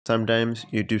Sometimes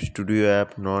YouTube Studio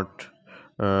app not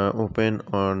open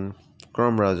on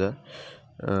Chrome browser.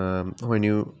 When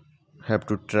you have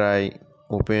to try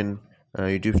open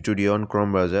YouTube Studio on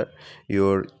Chrome browser,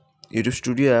 your YouTube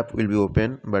Studio app will be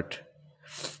open, but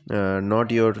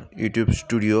not your YouTube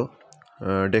Studio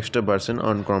desktop version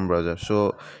on Chrome browser.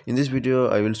 So in this video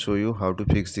I will show you how to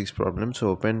fix this problem. So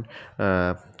open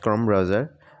Chrome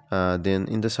browser, then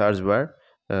in the search bar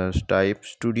type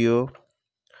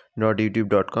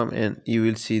studio.youtube.com, and you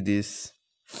will see this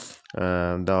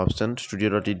the option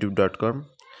studio.youtube.com.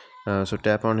 So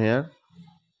tap on here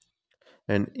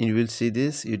and you will see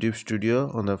this YouTube Studio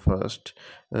on the first.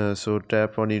 So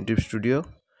tap on YouTube Studio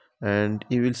and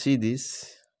you will see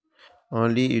this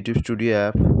only YouTube Studio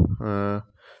app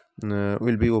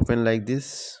will be open like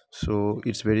this. So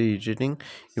it's very irritating.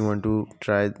 You want to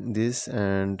try this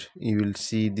and you will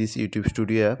see this YouTube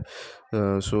Studio app.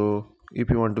 So if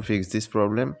you want to fix this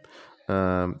problem,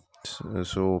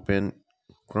 so open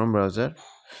Chrome browser,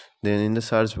 then in the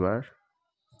search bar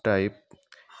type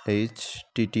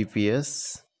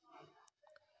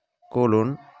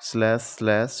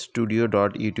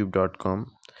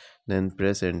https://studio.youtube.com, then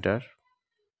press enter.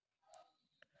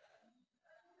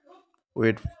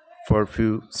 Wait for a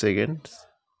few seconds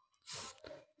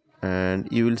and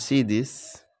you will see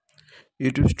this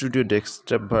YouTube Studio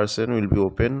desktop version will be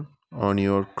open on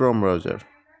your Chrome browser.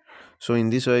 So in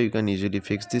this way you can easily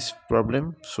fix this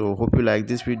problem. So hope you like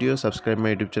this video. Subscribe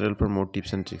my YouTube channel for more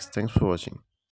tips and tricks. Thanks for watching.